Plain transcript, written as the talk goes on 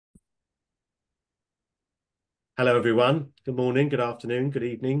Hello, everyone. Good morning, good afternoon, good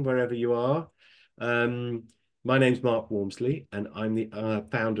evening, wherever you are. Um, my name's Mark Walmsley, and I'm the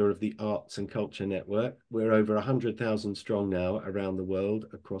founder of the Arts and Culture Network. We're over 100,000 strong now around the world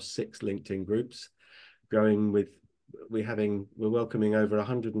across 6 LinkedIn groups, growing with we're welcoming over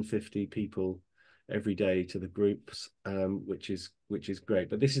 150 people every day to the groups, which is great.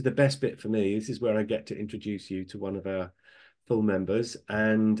 But this is the best bit for me. This is where I get to introduce you to one of our full members,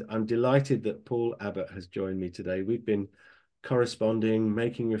 and I'm delighted that Paul Abbott has joined me today. We've been corresponding,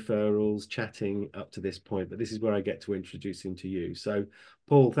 making referrals, chatting up to this point, but this is where I get to introduce him to you. So,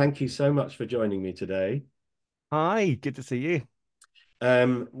 Paul, thank you so much for joining me today. Hi, good to see you.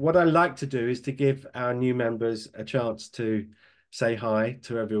 What I like to do is to give our new members a chance to say hi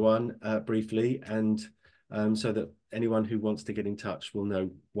to everyone briefly, and so that anyone who wants to get in touch will know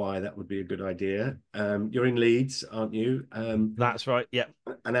why that would be a good idea. You're in Leeds, aren't you? That's right. Yeah.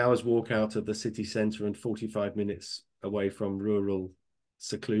 An hour's walk out of the city centre and 45 minutes away from rural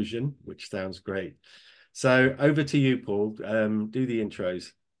seclusion, which sounds great. So over to you, Paul. Do the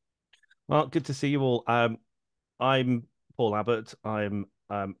intros. Well, good to see you all. I'm Paul Abbott. I'm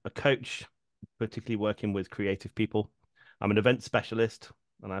a coach, particularly working with creative people. I'm an event specialist,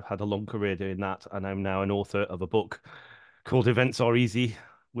 and I've had a long career doing that. And I'm now an author of a book called Events Are Easy,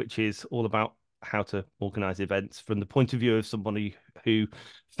 which is all about how to organize events from the point of view of somebody who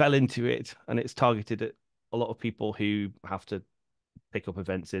fell into it. And it's targeted at a lot of people who have to pick up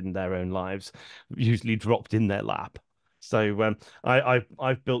events in their own lives, usually dropped in their lap. So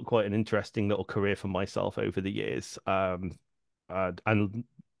I've built quite an interesting little career for myself over the years. And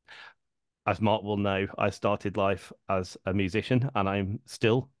as Mark will know, I started life as a musician, and I'm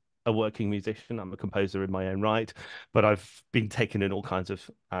still a working musician. I'm a composer in my own right, but I've been taken in all kinds of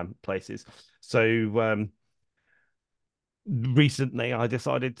places. So recently I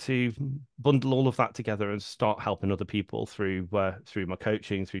decided to bundle all of that together and start helping other people through my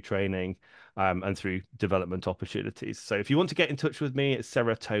coaching, through training, and through development opportunities. So if you want to get in touch with me, it's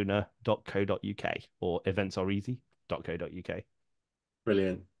serotoner.co.uk or eventsareeasy.co.uk.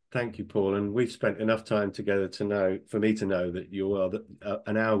 Brilliant. Thank you, Paul. And we've spent enough time together to know, for me to know that you are that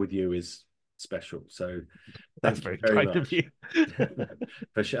an hour with you is special. So That's thank you very very kind of much. you.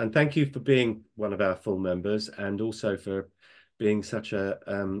 For sure. And thank you for being one of our full members, and also for being such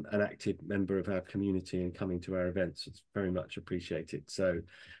an active member of our community and coming to our events. It's very much appreciated. So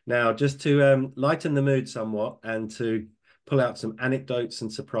now, just to lighten the mood somewhat and to pull out some anecdotes and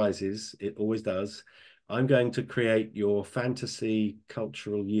surprises, it always does. I'm going to create your fantasy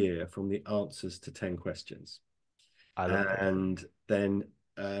cultural year from the answers to 10 questions. I love this. And then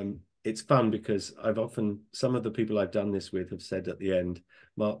it's fun because some of the people I've done this with have said at the end,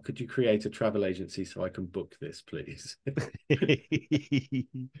 Mark, could you create a travel agency so I can book this, please? Let's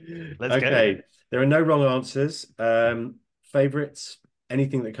go. Okay, there are no wrong answers. Favorites,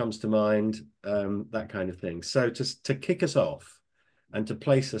 anything that comes to mind, that kind of thing. So to kick us off and to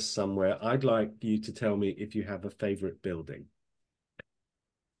place us somewhere, I'd like you to tell me if you have a favorite building.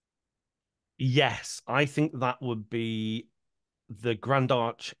 Yes, I think that would be the Grand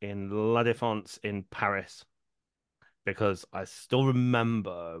Arch in La Défense in Paris, because I still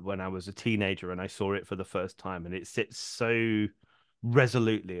remember when I was a teenager and I saw it for the first time, and it sits so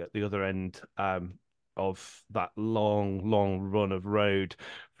resolutely at the other end of that long, long run of road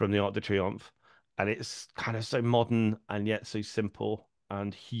from the Arc de Triomphe. And it's kind of so modern and yet so simple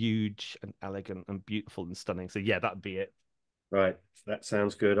and huge and elegant and beautiful and stunning. So yeah, that'd be it. Right, that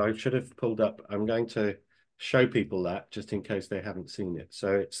sounds good. I should have pulled up. I'm going to show people that just in case they haven't seen it.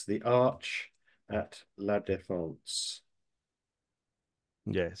 So it's the Arch at La Défense.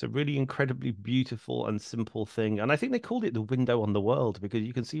 Yeah, it's a really incredibly beautiful and simple thing. And I think they called it the window on the world because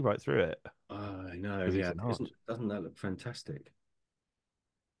you can see right through it Oh, I know. because it's Yeah, an arch. doesn't that look fantastic?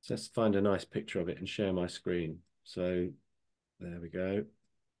 So let's find a nice picture of it and share my screen. So there we go.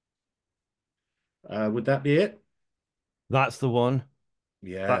 Would that be it? That's the one.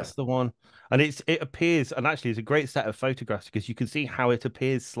 Yeah, That's the one. And it appears, and actually it's a great set of photographs because you can see how it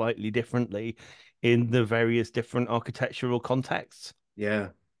appears slightly differently in the various different architectural contexts. yeah,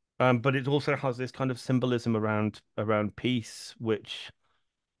 But it also has this kind of symbolism around peace, which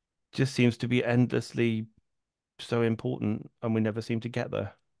just seems to be endlessly so important, and we never seem to get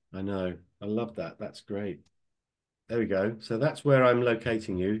there. I know. I love that. That's great. There we go. So that's where I'm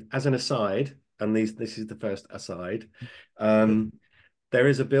locating you. As an aside, and this is the first aside. Um, there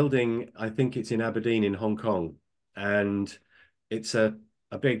is a building, I think it's in Aberdeen in Hong Kong, and it's a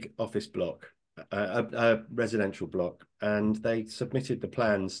big office block, a residential block, and they submitted the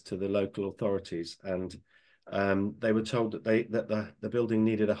plans to the local authorities, and they were told that the building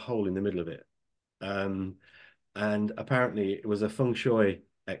needed a hole in the middle of it. Um, and apparently it was a feng shui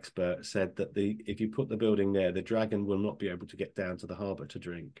expert said that if you put the building there, the dragon will not be able to get down to the harbour to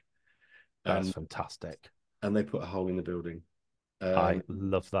drink, That's and fantastic. they put a hole in the building. I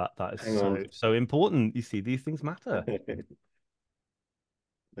love that. That is Hang so, on. so important. You see, these things matter.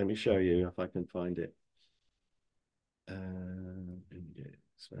 Let me show you if I can find it.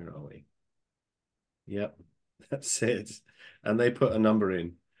 Where are we? Yep, that's it. And they put a number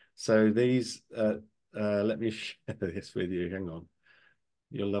in. So these, let me share this with you. Hang on.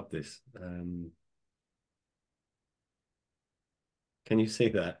 You'll love this. Can you see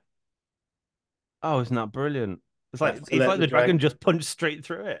that? Oh, isn't that brilliant? That's to It's let like the the dragon dragon. just punched straight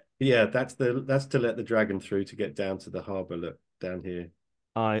through it. Yeah, that's to let the dragon through to get down to the harbour. Look down here.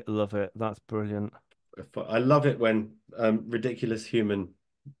 I love it. That's brilliant. I love it when ridiculous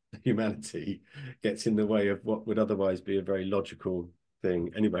humanity gets in the way of what would otherwise be a very logical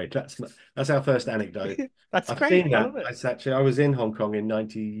thing. Anyway, that's our first anecdote. That's I've great. seen I that. love it. I was in Hong Kong in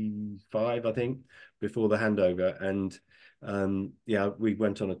 '95, I think, before the handover, and yeah, we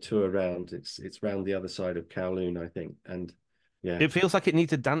went on a tour around. It's round the other side of Kowloon, I think, and yeah, It feels like it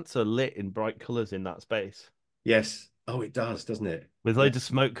needs a dancer lit in bright colors in that space yes. Oh, it does, doesn't it? with Yeah, loads of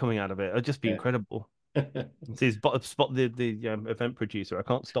smoke coming out of it. It'd just be yeah. incredible. See, spot the event producer. I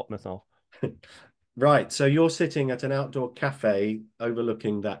can't stop myself. Right. So you're sitting at an outdoor cafe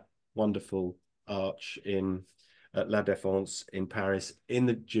overlooking that wonderful arch in at La Défense in Paris in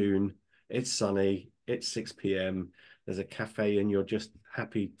the June. It's sunny. It's 6 p.m. There's a cafe and you're just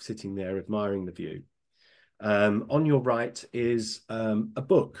happy sitting there admiring the view. On your right is a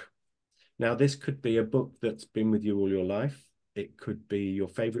book. Now, this could be a book that's been with you all your life. It could be your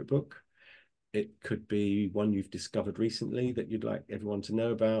favorite book. It could be one you've discovered recently that you'd like everyone to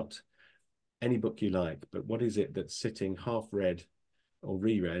know about. Any book you like, but what is it that's sitting half read or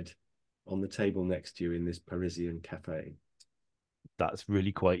reread on the table next to you in this Parisian cafe? That's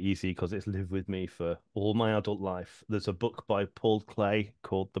really quite easy because it's lived with me for all my adult life. There's a book by Paul Clay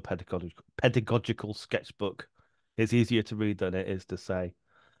called The Pedagogical Sketchbook. It's easier to read than it is to say.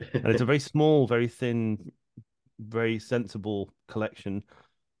 And it's a very small, very thin, very sensible collection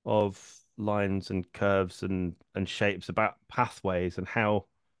of lines and curves and shapes about pathways and how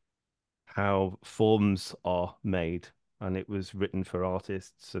forms are made. And it was written for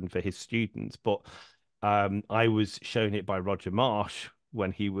artists and for his students. But I was shown it by Roger Marsh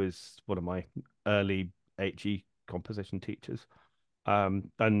when he was one of my early HE composition teachers,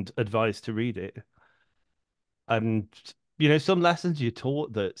 and advised to read it. And some lessons you're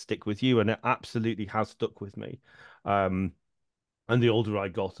taught that stick with you, and it absolutely has stuck with me. Um, and the older I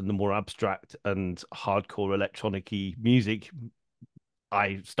got, and the more abstract and hardcore electronic-y music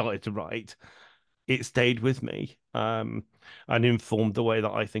I started to write, it stayed with me, and informed the way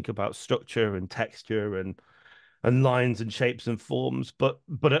that I think about structure and texture and lines and shapes and forms. But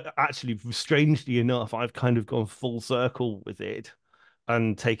actually, strangely enough, I've kind of gone full circle with it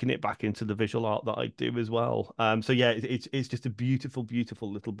and taken it back into the visual art that I do as well. So yeah, it's just a beautiful,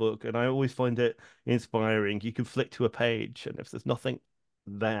 beautiful little book, and I always find it inspiring. You can flick to a page, and if there's nothing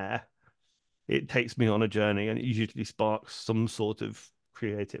there, it takes me on a journey, and it usually sparks some sort of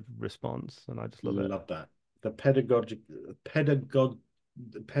creative response, and I just love it. Love that. The pedagog pedag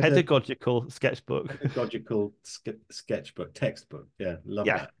Pedagogical sketchbook. pedagogical sketchbook textbook. Yeah, love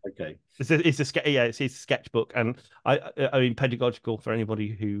Yeah, that. Okay. it's a sketchbook, and I mean pedagogical for anybody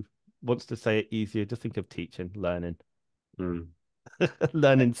who wants to say it easier. Just think of teaching, learning, Mm.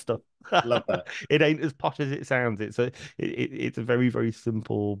 learning stuff. Love that. It ain't as posh as it sounds. It's a very very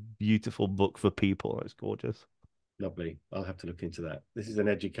simple, beautiful book for people. It's gorgeous. Lovely. I'll have to look into that. This is an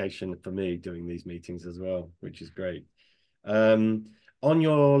education for me doing these meetings as well, which is great. Um, on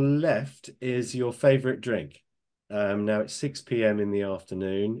your left is your favorite drink. Now it's 6 p.m. in the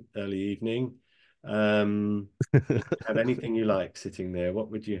afternoon, early evening. You can have anything you like sitting there. What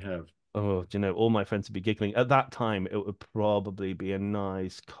would you have? Oh, do you know, all my friends would be giggling. At that time, it would probably be a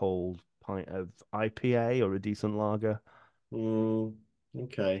nice cold pint of IPA or a decent lager. Mm,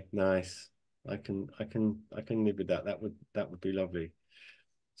 okay, nice. I can live with that. That would be lovely.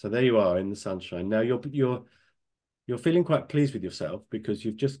 So there you are in the sunshine. Now you're feeling quite pleased with yourself because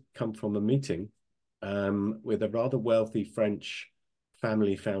you've just come from a meeting with a rather wealthy French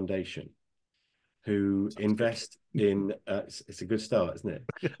family foundation who Sounds good. invest in it's a good start, isn't it?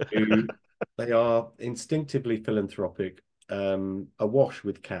 Who they are instinctively philanthropic, awash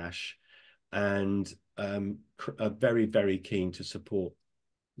with cash, and are very, very keen to support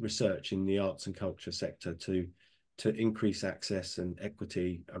research in the arts and culture sector to increase access and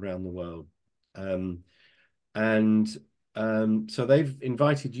equity around the world. And so they've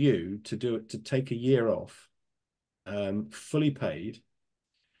invited you to do it to take a year off fully paid,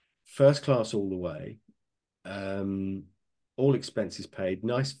 first class all the way, um, all expenses paid,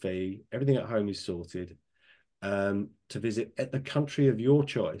 nice fee, everything at home is sorted, to visit at the country of your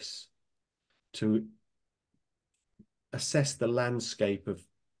choice, to assess the landscape of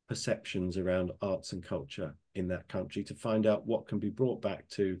perceptions around arts and culture in that country, to find out what can be brought back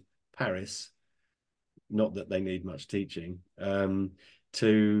to Paris. Not that they need much teaching,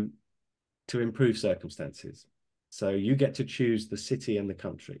 to improve circumstances. So you get to choose the city and the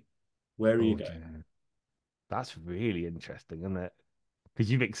country. Where are you Oh going? dear. That's really interesting, isn't it?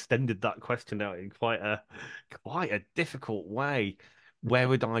 Because you've extended that question out in quite a difficult way. Where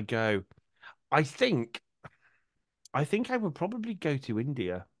would I go? I think I think I would probably go to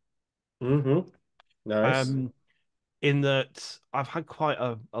India. Mm-hmm. Nice. Um, in that I've had quite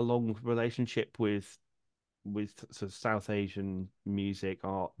a long relationship with sort of South Asian music,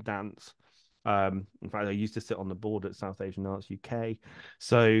 art, dance. In fact, I used to sit on the board at South Asian Arts UK,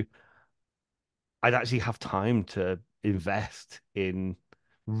 so I'd actually have time to invest in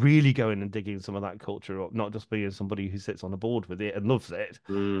really going and digging some of that culture up, not just being somebody who sits on a board with it and loves it,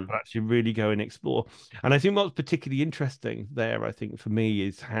 Mm, but actually really go and explore. And I think what's particularly interesting there, I think for me,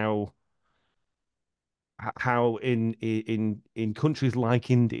 is how in countries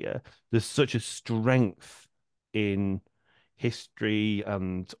like India, there's such a strength in history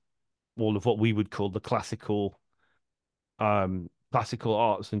and all of what we would call the classical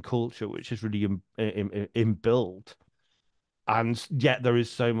arts and culture, which is really inbuilt. And yet there is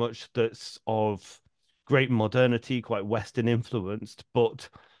so much that's of great modernity, quite Western influenced, but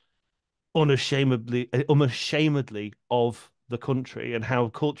unashamedly of the country, and how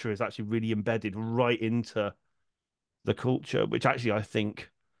culture is actually really embedded right into the culture, which actually I think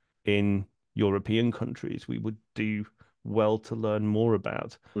in European countries we would do well to learn more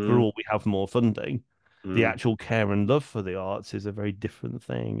about. For mm, all we have more funding, the mm, actual care and love for the arts is a very different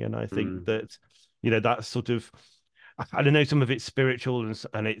thing. And I think mm, that, that's sort of, I don't know, some of it's spiritual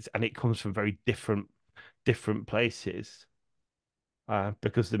and it comes from very different places,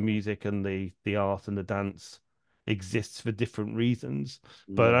 because the music and the art and the dance exists for different reasons.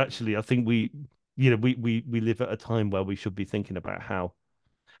 But mm, actually, I think we live at a time where we should be thinking about how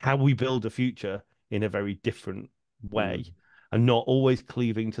we build a future in a very different way, mm, and not always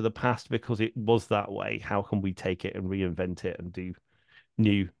cleaving to the past because it was that way. How can we take it and reinvent it and do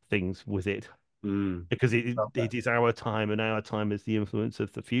new things with it? mm. Because it Love that. it is our time, and our time is the influence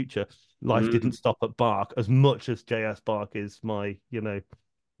of the future. Life didn't Mm, stop at Bach. As much as J.S. Bach is my,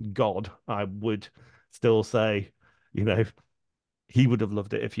 God, I would still say, you know, he would have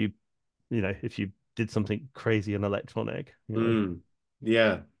loved it if you did something crazy and electronic. mm.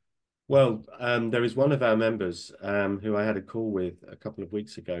 Yeah. Well, there is one of our members, who I had a call with a couple of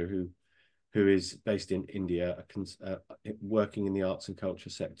weeks ago, who is based in India, working in the arts and culture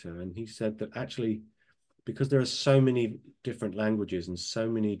sector, and he said that actually, because there are so many different languages and so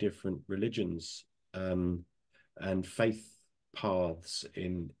many different religions, and faith paths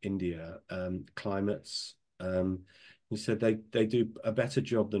in India, climates, he said they do a better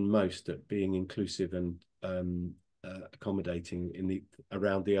job than most at being inclusive and, accommodating in the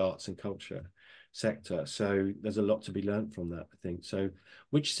around the arts and culture sector. So there's a lot to be learned from that, I think. So,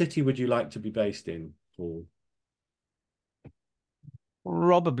 which city would you like to be based in, Paul?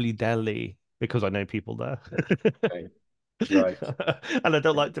 Probably Delhi because I know people there. Okay, right. And I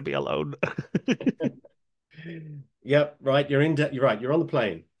don't like to be alone. Yep, right. You're right. You're on the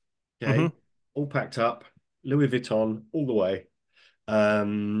plane. Hmm. Okay, all packed up, Louis Vuitton all the way.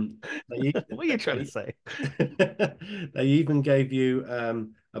 Um, they, What are you trying to they, say? they even gave you,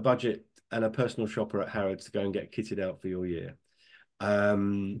 a budget and a personal shopper at Harrods to go and get kitted out for your year.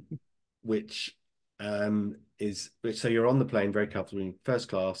 Um, which which, so you're on the plane very comfortably, first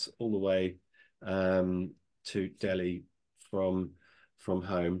class all the way, to Delhi from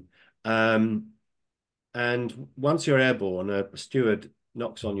home. Um, and once you're airborne, a steward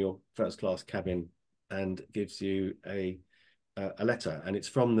knocks on your first class cabin and gives you a letter, and it's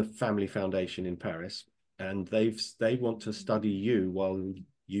from the Family Foundation in Paris, and they want to study you while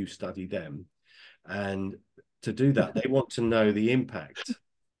you study them, and to do that, they want to know the impact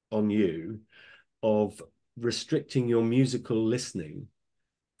on you of restricting your musical listening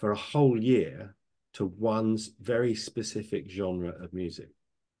for a whole year to one very specific genre of music.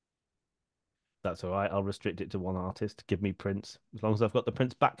 That's all right. I'll restrict it to one artist. Give me Prince. As long as I've got the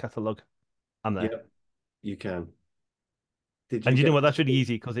Prince back catalogue, I'm there. Yep, you can. Did you And you know get? what? That's really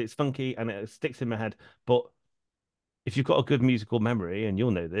easy because it's funky and it sticks in my head. But if you've got a good musical memory, and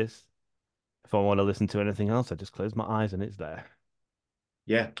you'll know this, if I want to listen to anything else, I just close my eyes and it's there.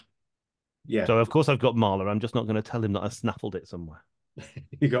 Yeah, Yeah, So of course I've got Marla. I'm just not going to tell him that I snaffled it somewhere.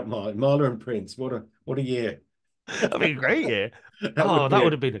 you got Marla and Prince. What a year. That'd be great, yeah. That would Oh, be that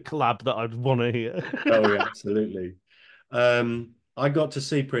would it. have been a collab that I'd want to hear. Oh yeah, absolutely. I got to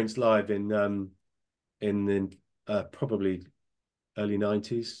see Prince live in probably early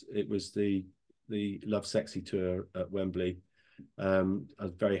 90s. It was the Love Sexy tour at Wembley. I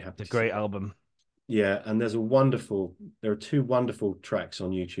was very happy It's a to see great it. album. Yeah, and there are two wonderful tracks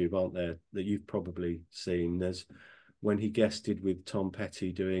on YouTube, aren't there, that you've probably seen. There's when he guested with Tom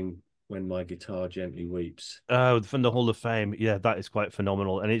Petty doing When My Guitar Gently Weeps. Oh, from the Hall of Fame. Yeah, that is quite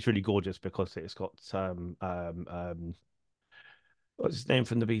phenomenal. And it's really gorgeous because it's got what's his name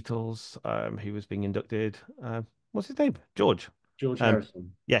from the Beatles? He was being inducted. What's his name? George. George Um,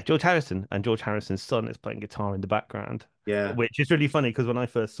 Harrison. yeah, George Harrison, and George Harrison's son is playing guitar in the background, Yeah, which is really funny because when I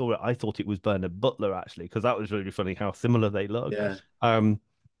first saw it, I thought it was Bernard Butler actually, because that was really funny how similar they look. yeah. Um,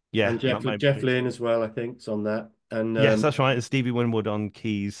 yeah, And that might Jeff be. Lynne as well, I think, is on that. And Yes, that's right. And Stevie Winwood on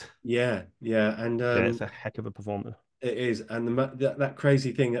keys. yeah, yeah, and Yeah, it's a heck of a performance. it is. And that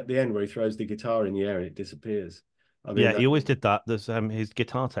crazy thing at the end where he throws the guitar in the air and it disappears. I mean, Yeah, he always did that. There's his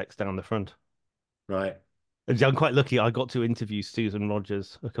guitar tech's down the front. right. And I'm quite lucky. I got to interview Susan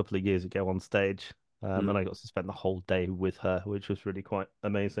Rogers a couple of years ago on stage, and Mm. I got to spend the whole day with her, which was really quite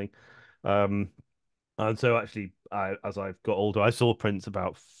amazing. Um, and so actually, as I've got older, I saw Prince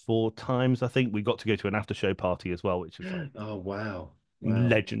about 4 times. I think we got to go to an after show party as well, which is like Oh, wow. Wow.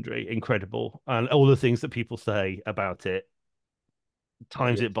 legendary, incredible, and all the things that people say about it,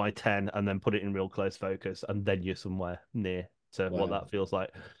 times Yeah. it by 10, and then put it in real close focus, and then you're somewhere near to what Wow. that feels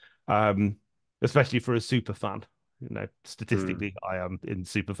like. Um, Especially for a super fan. You know, Mm. statistically, I am in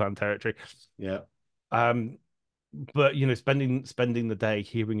super fan territory. Yeah. Um, but you know, spending the day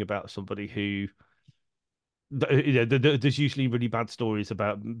hearing about somebody who, you know, there's usually really bad stories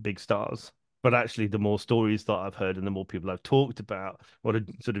about big stars, but actually, the more stories that I've heard and the more people I've talked about, what a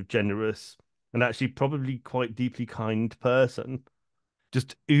sort of generous and actually probably quite deeply kind person,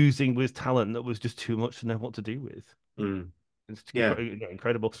 just oozing with talent that was just too much to know what to do with. Mm. It's Yeah.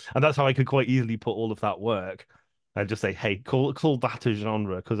 incredible, and that's how I could quite easily put all of that work and just say, "Hey, call that a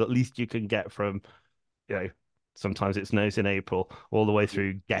genre," because at least you can get from you know sometimes it's Nose in April all the way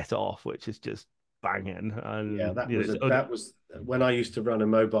through Get Off, which is just banging, Yeah. and That you know, was that was when I used to run a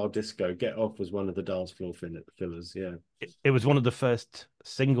mobile disco. Get Off was one of the dance floor fillers. Yeah. it was one of the first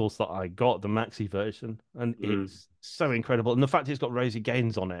singles that I got, the maxi version, and Mm. it's so incredible, and the fact it's got Rosie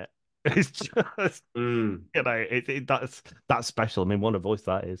Gaines on it. It's just Mm. that's special. I mean, what a voice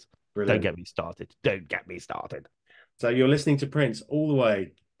that is. Don't Brilliant. get me started. Don't get me started. So you're listening to Prince all the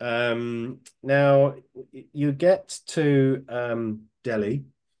way. Now you get to Delhi,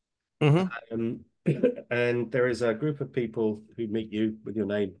 Hmm. um, and there is a group of people who meet you with your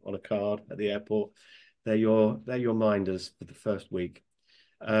name on a card at the airport. They're your minders for the first week,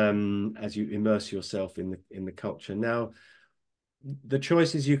 as you immerse yourself in the culture. Now, the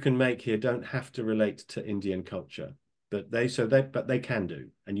choices you can make here don't have to relate to Indian culture, but they can do,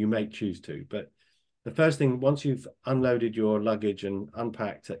 and you may choose to. But the first thing, once you've unloaded your luggage and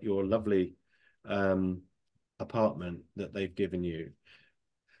unpacked at your lovely um, apartment that they've given you,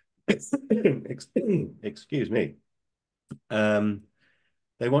 excuse me, um,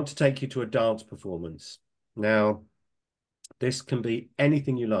 they want to take you to a dance performance. Now, this can be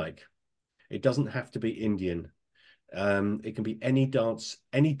anything you like. It doesn't have to be Indian. It can be any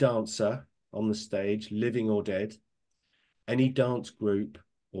dancer on the stage, living or dead, any dance group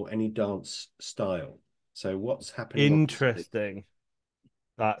or any dance style. So what's happening on the stage? Interesting.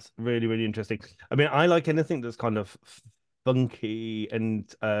 That's really, really interesting. I mean, I like anything that's kind of funky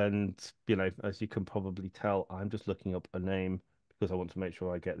and you know, as you can probably tell, I'm just looking up a name because I want to make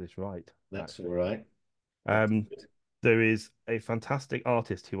sure I get this right, That's all actually. right. That's Um, good. there is a fantastic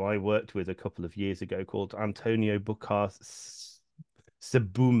artist who I worked with a couple of years ago called Antonio Bucar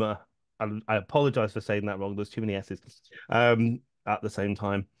Sabuma. I apologize for saying that wrong. There's too many S's at the same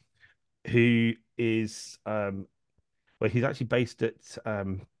time. Who is well, he's actually based at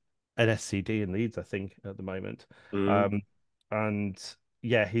NSCD in Leeds, I think, at the moment. Mm, Um, and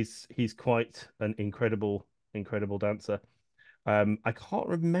yeah, he's quite an incredible dancer. I can't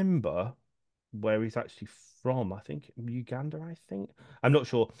remember where he's actually from. I think Uganda, I think. I'm not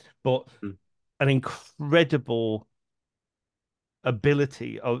sure, but mm, an incredible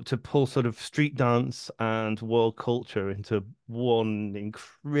ability to pull sort of street dance and world culture into one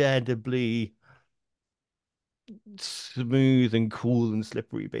incredibly smooth and cool and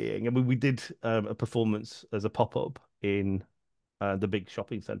slippery being. I mean, we did a performance as a pop-up in the big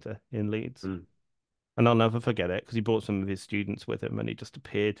shopping centre in Leeds. mm. And I'll never forget it because he brought some of his students with him and he just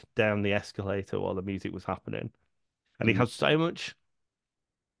appeared down the escalator while the music was happening. And he Mm. had so much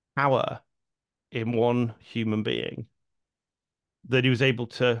power in one human being that he was able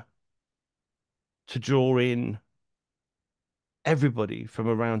to draw in everybody from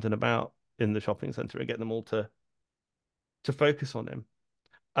around and about in the shopping center and get them all to focus on him.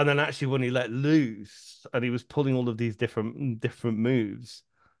 And then actually when he let loose and he was pulling all of these different moves,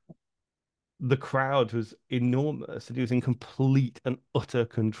 the crowd was enormous and he was in complete and utter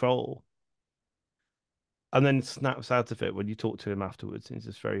control. And then snaps out of it when you talk to him afterwards. And he's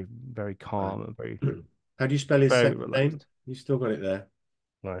just very, very Right. calm and very, How do you spell his very second name? relaxed. You still got it there.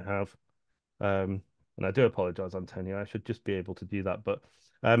 I have. And I do apologize, Antonio. I should just be able to do that. But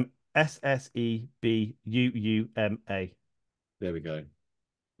Sebuuma. There we go.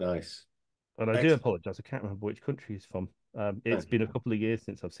 Nice. And I do Excellent. apologize. I can't remember which country he's from. It's Thank been a you. couple of years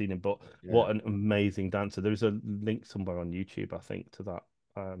since I've seen him, but Yeah, what an amazing dancer. There's a link somewhere on YouTube, I think, to that.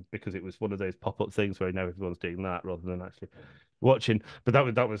 Because it was one of those pop-up things where I know everyone's doing that rather than actually watching. But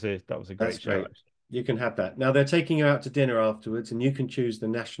that was a that's great show, great. actually. You can have that. Now they're taking you out to dinner afterwards, and you can choose the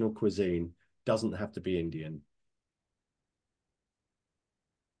national cuisine. Doesn't have to be Indian.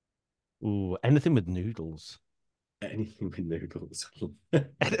 Ooh, anything with noodles. Anything with noodles.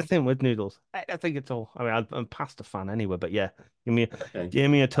 Anything with noodles. Anything at all. I mean, I'm pasta fan anyway, but yeah, give me Okay, give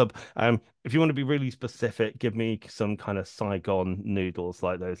me a tub. If you want to be really specific, give me some kind of Saigon noodles,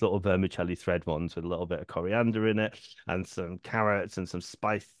 like those little vermicelli thread ones with a little bit of coriander in it, and some carrots and some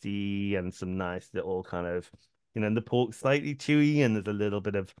spicy and some nice little kind of, the pork slightly chewy and there's a little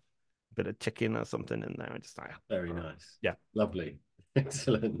bit of chicken or something in there. I just like, very nice. yeah. Lovely.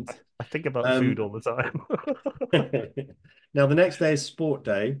 Excellent. I think about food Um, all the time. now the next day is sport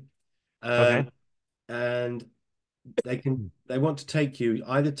day. Okay. And they want to take you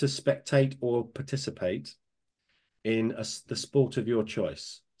either to spectate or participate in the sport of your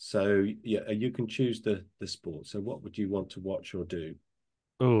choice. So yeah, you can choose the sport. So what would you want to watch or do?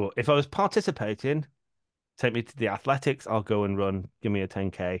 Oh, if I was participating, take me to the athletics. I'll go and run. Give me a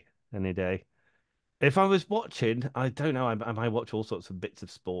 10K any day. If I was watching, I don't know. I might watch all sorts of bits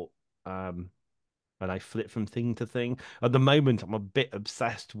of sport. Um, and I flip from thing to thing. At the moment, I'm a bit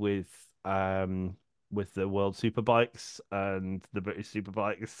obsessed with the World Superbikes and the British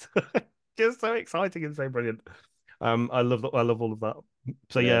Superbikes. Just so exciting and so brilliant. I love all of that.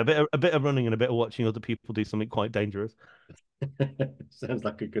 So yeah, Yeah, a bit of running and a bit of watching other people do something quite dangerous. sounds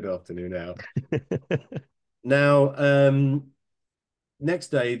like a good afternoon out. Now, next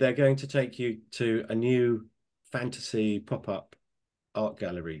day they're going to take you to a new fantasy pop-up art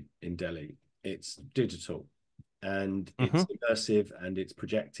gallery in Delhi. It's digital and Hmm. it's immersive and it's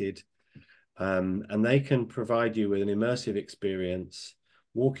projected. And they can provide you with an immersive experience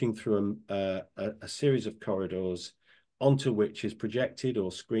walking through a series of corridors onto which is projected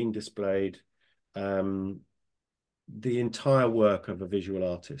or screen displayed um, the entire work of a visual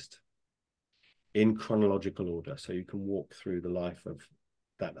artist in chronological order. So you can walk through the life of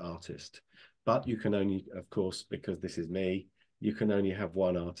that artist. But you can only, of course, because this is me, you can only have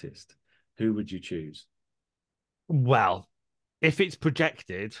one artist. Who would you choose? Well, if it's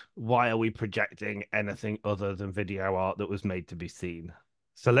projected, why are we projecting anything other than video art that was made to be seen?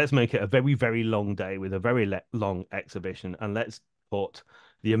 So let's make it a very, very long day with a very long exhibition, and let's put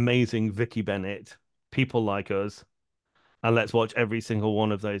the amazing Vicky Bennett, people like us, and let's watch every single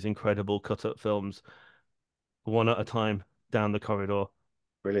one of those incredible cut-up films one at a time down the corridor.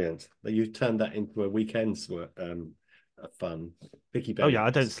 Brilliant. You turned that into a weekend's fun. Vicky Oh yeah,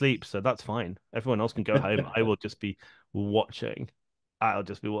 Bennett. I don't sleep, so that's fine. Everyone else can go home. I will just be watching. I'll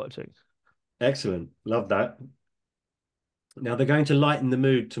just be watching. Excellent. Love that. Now they're going to lighten the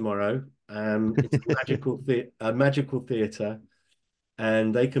mood tomorrow. It's a magical theatre,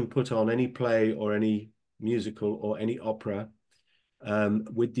 and they can put on any play or any musical or any opera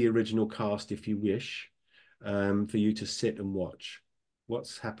with the original cast if you wish, for you to sit and watch.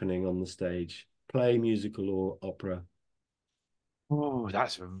 What's happening on the stage? Play, musical, or opera? Oh,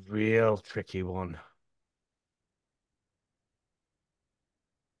 that's a real tricky one.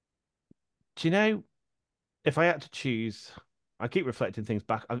 Do you know, if I had to choose, I keep reflecting things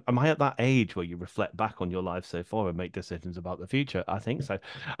back. Am I at that age where you reflect back on your life so far and make decisions about the future? I think so.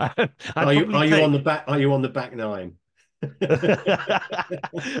 I'd Are you probably are you on the take. back? Are you on the back nine?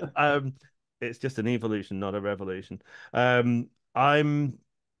 um, it's just an evolution, not a revolution. I'm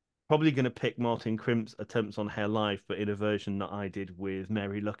probably going to pick Martin Crimp's attempts on Hair Life, but in a version that I did with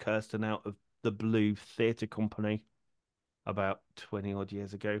Mary Luckhurst out of the Blue Theatre Company about 20 odd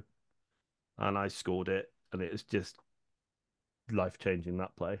years ago. And I scored it, and it was just life changing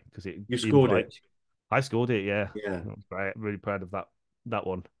that play because it You scored it. invites. I scored it, yeah. Yeah. I was really proud of that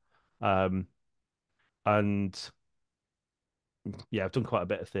one. Um, and yeah, I've done quite a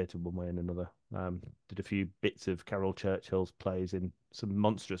bit of theatre one way and another. Did a few bits of Carol Churchill's plays in some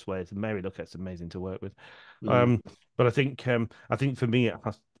monstrous ways, and Mary Lookett's amazing to work with. Mm. Um, but I think for me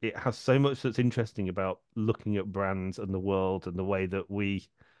it has so much that's interesting about looking at brands and the world and the way that we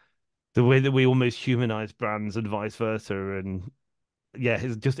almost humanize brands and vice versa. And yeah,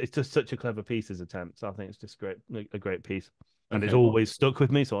 it's just such a clever piece as attempt. I think it's just a great piece, and it's Okay. always stuck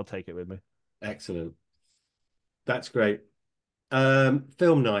with me, so I'll take it with me. Excellent. That's great.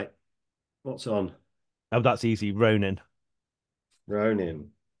 Film night. What's on? Oh, that's easy. Ronin.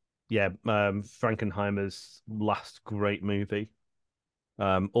 Ronin. Yeah, Frankenheimer's last great movie.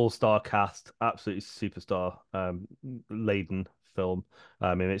 All-star cast, absolutely superstar laden film.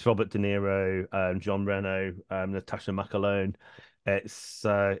 And it's Robert De Niro, John Reno, Natasha McElhone. It's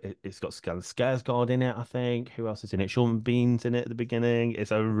got Skarsgård in it, I think. Who else is in it? Sean Bean's in it at the beginning.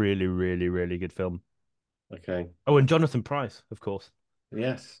 It's a really, really, really good film. Okay. Oh, and Jonathan Pryce, of course.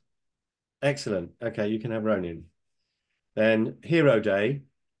 Yes. Excellent. Okay, you can have Ronin. Then Hero Day,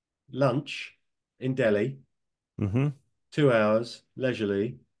 lunch in Delhi, Hmm. 2 hours,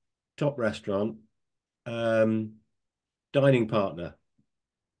 leisurely, top restaurant, um, dining partner,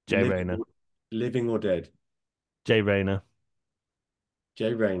 Jay living, Rayner. living or dead. Jay Rayner.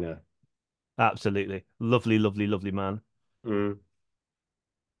 Jay Rayner. Absolutely. Lovely, lovely, lovely man. Mm.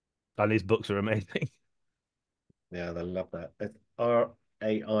 And his books are amazing. Yeah, they love that. It's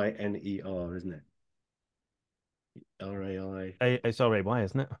Rainer, isn't it? RAI. It's RAY,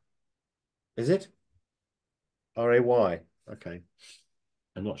 isn't it? Is it? RAY. Okay.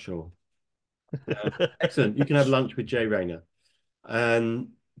 I'm not sure. Excellent. You can have lunch with Jay Rayner. And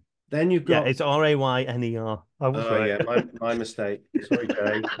then you've Yeah, got, it's RAYNER. I was oh right. yeah, my mistake. Sorry,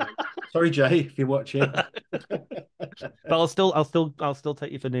 Jay. Sorry, Jay, if you're watching. But I'll still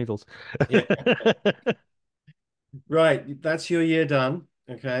take you for noodles. Yeah. Right. That's your year done.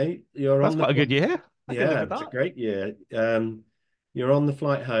 Okay. You're That's on the quite a flight. good year. I can live Yeah, with it's a that. great year. You're on the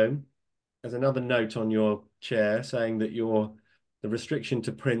flight home. There's another note on your chair saying that the restriction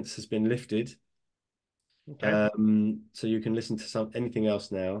to prints has been lifted. Okay. So you can listen to anything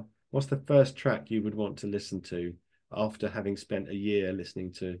else now. What's the first track you would want to listen to after having spent a year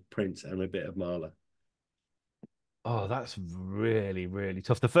listening to Prince and a bit of Mahler? Oh, that's really, really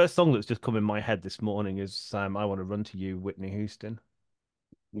tough. The first song that's just come in my head this morning is I Want to Run to You, Whitney Houston.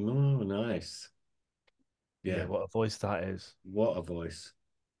 Oh, nice. Yeah, Yeah, what a voice that is. what a voice.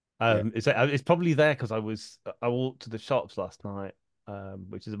 Yeah. It's probably there because I walked to the shops last night,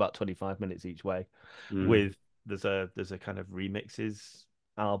 which is about 25 minutes each way, Mm, with there's a kind of remixes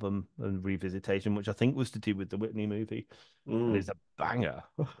album and revisitation, which I think was to do with the Whitney movie, and it's mm, a banger.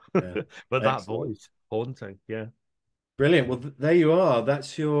 yeah. But that Excellent. voice, haunting, yeah. Brilliant. Well, there you are.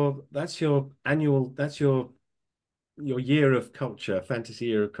 That's your year of culture, fantasy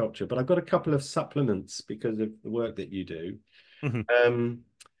year of culture. But I've got a couple of supplements because of the work that you do. Mhm. Um,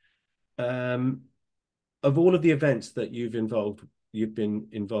 um, of all of the events that you've been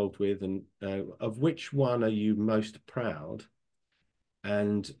involved with, and of which one are you most proud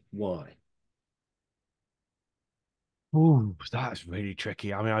and why? Ooh, that's really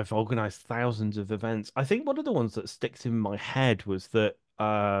tricky. I mean, I've organized thousands of events. I think one of the ones that sticks in my head was the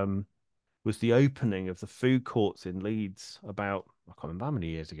opening of the food courts in Leeds about I can't remember how many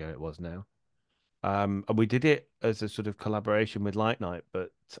years ago it was now. And we did it as a sort of collaboration with Light Night,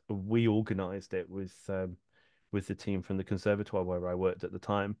 but we organized it with the team from the conservatoire where I worked at the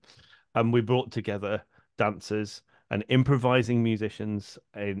time. And we brought together dancers and improvising musicians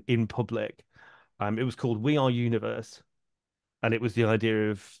in public. It was called We Are Universe, and it was the idea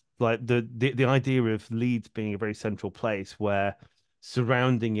of like the idea of Leeds being a very central place where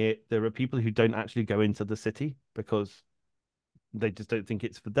surrounding it there are people who don't actually go into the city because they just don't think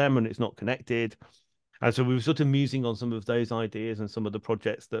it's for them and it's not connected. And so we were sort of musing on some of those ideas and some of the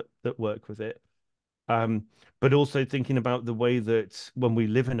projects that work with it. Um, but also thinking about the way that when we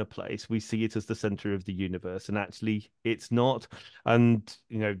live in a place, we see it as the center of the universe, and actually it's not. And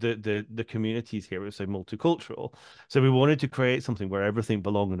the communities here are so multicultural. So we wanted to create something where everything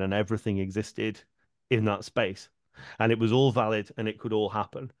belonged and everything existed in that space. And it was all valid and it could all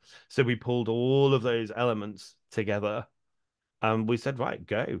happen. So we pulled all of those elements together and we said, right,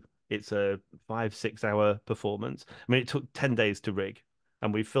 go. It's a 5, 6 hour performance. I mean, it took 10 days to rig,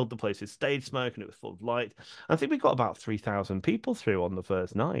 and we filled the place with stage smoke and it was full of light. I think we got about 3,000 people through on the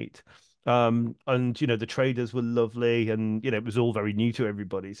first night. And the traders were lovely, and it was all very new to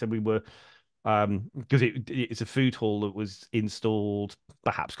everybody. So we were Because it's a food hall that was installed,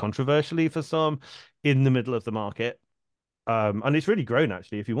 perhaps controversially for some, in the middle of the market. And it's really grown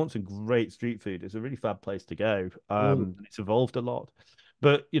actually. If you want some great street food, it's a really fab place to go. Mm, It's evolved a lot.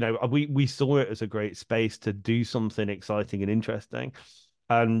 But we saw it as a great space to do something exciting and interesting.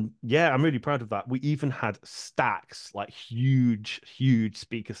 And yeah, I'm really proud of that. We even had stacks, like huge, huge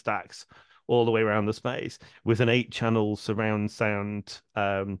speaker stacks all the way around the space with an 8 channel surround sound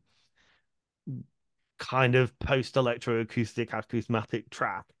kind of post electroacoustic acousmatic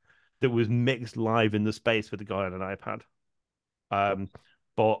track that was mixed live in the space with the guy on an iPad. Um,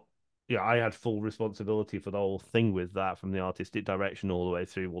 but yeah, I had full responsibility for the whole thing with that, from the artistic direction all the way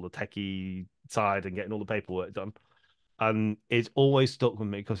through all the techie side and getting all the paperwork done. And it's always stuck with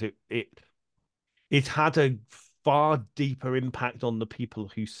me because it had a far deeper impact on the people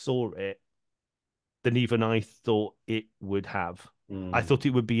who saw it than even I thought it would have. I mm, thought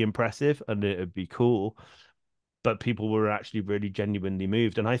it would be impressive and it would be cool, but people were actually really genuinely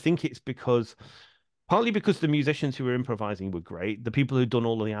moved. And I think it's because partly because the musicians who were improvising were great, the people who'd done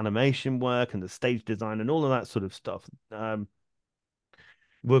all of the animation work and the stage design and all of that sort of stuff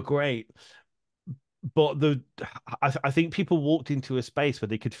were great. But I think people walked into a space where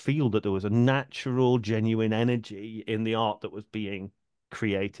they could feel that there was a natural, genuine energy in the art that was being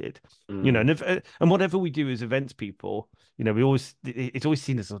created. mm. And whatever we do as events people, it's always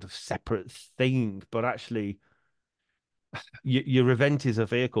seen as sort of separate thing, but actually your event is a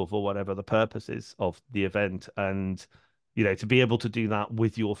vehicle for whatever the purpose is of the event. And to be able to do that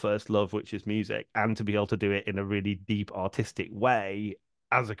with your first love, which is music, and to be able to do it in a really deep artistic way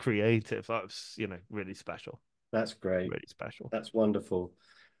as a creative, that's really special. That's great. Really special. That's wonderful.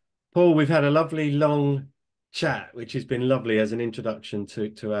 Paul, we've had a lovely long chat, which has been lovely as an introduction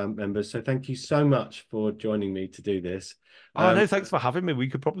to our members. So thank you so much for joining me to do this. Oh Um, no, thanks for having me. We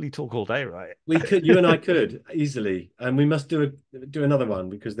could probably talk all day, right? you and I could easily, and we must do another one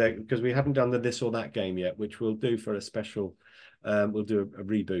because we haven't done the this or that game yet, which we'll do for a special. We'll do a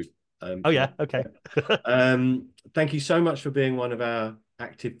reboot Oh for yeah, that. okay. Thank you so much for being one of our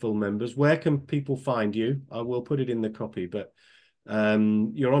active full members. Where can people find you? I will put it in the copy, but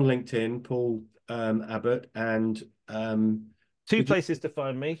you're on LinkedIn, Paul Abbott, and Two could you? places to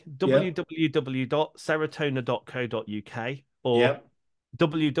find me: Yeah, www.serotoner.co.uk or yeah,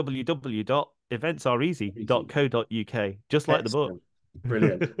 easy. www.eventsareeasy.co.uk, just like the book. Excellent,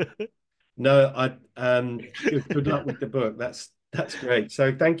 brilliant. No, I good luck with the book. That's great.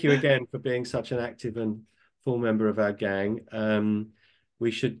 So thank you again for being such an active and full member of our gang. We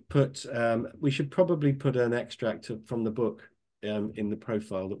should probably put an extract from the book in the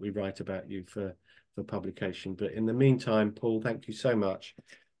profile that we write about you for publication. But in the meantime, Paul, thank you so much,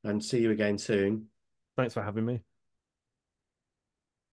 and see you again soon. Thanks for having me.